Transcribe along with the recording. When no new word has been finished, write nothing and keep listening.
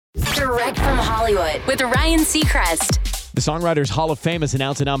Direct from Hollywood with Ryan Seacrest. The Songwriters Hall of Fame has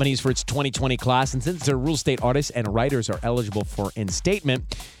announced the nominees for its 2020 class, and since their Rule State artists and writers are eligible for instatement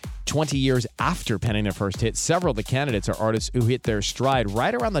 20 years after penning their first hit, several of the candidates are artists who hit their stride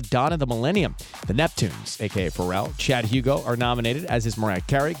right around the dawn of the millennium. The Neptunes, a.k.a. Pharrell, Chad Hugo, are nominated, as is Mariah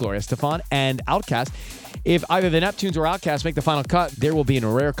Carey, Gloria Estefan, and Outkast. If either the Neptunes or Outkast make the final cut, there will be in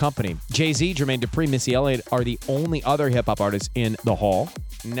a rare company. Jay-Z, Jermaine Dupri, Missy Elliott are the only other hip-hop artists in the Hall.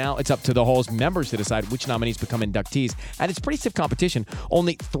 Now it's up to the Hall's members to decide which nominees become inductees, and it's pretty stiff competition.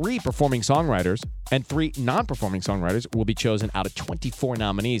 Only 3 performing songwriters and 3 non-performing songwriters will be chosen out of 24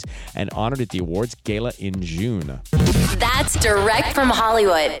 nominees and honored at the awards gala in June. That's Direct from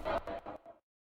Hollywood.